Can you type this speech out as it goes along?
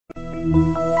We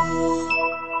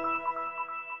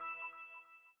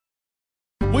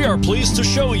are pleased to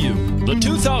show you the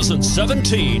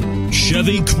 2017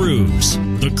 Chevy Cruze.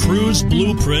 The Cruze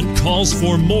blueprint calls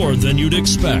for more than you'd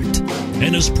expect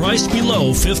and is priced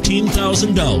below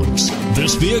 $15,000.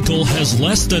 This vehicle has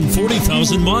less than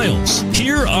 40,000 miles.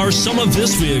 Here are some of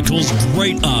this vehicle's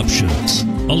great options: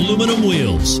 aluminum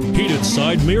wheels, heated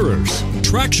side mirrors,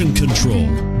 traction control,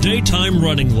 daytime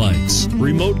running lights,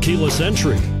 remote keyless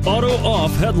entry,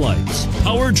 auto-off headlights,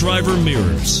 power driver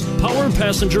mirrors, power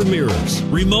passenger mirrors,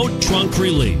 remote trunk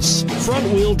release,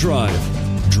 front-wheel drive.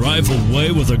 Drive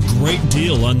away with a great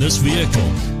deal on this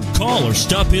vehicle. Call or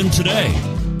stop in today.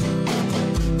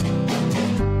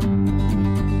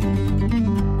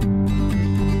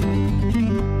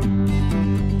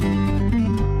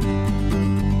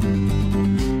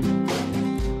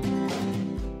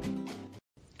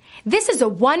 This is a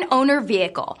one-owner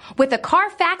vehicle with a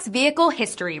Carfax Vehicle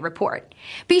History Report.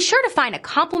 Be sure to find a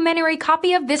complimentary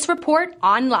copy of this report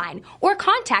online or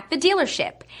contact the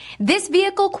dealership. This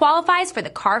vehicle qualifies for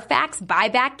the Carfax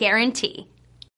Buyback Guarantee.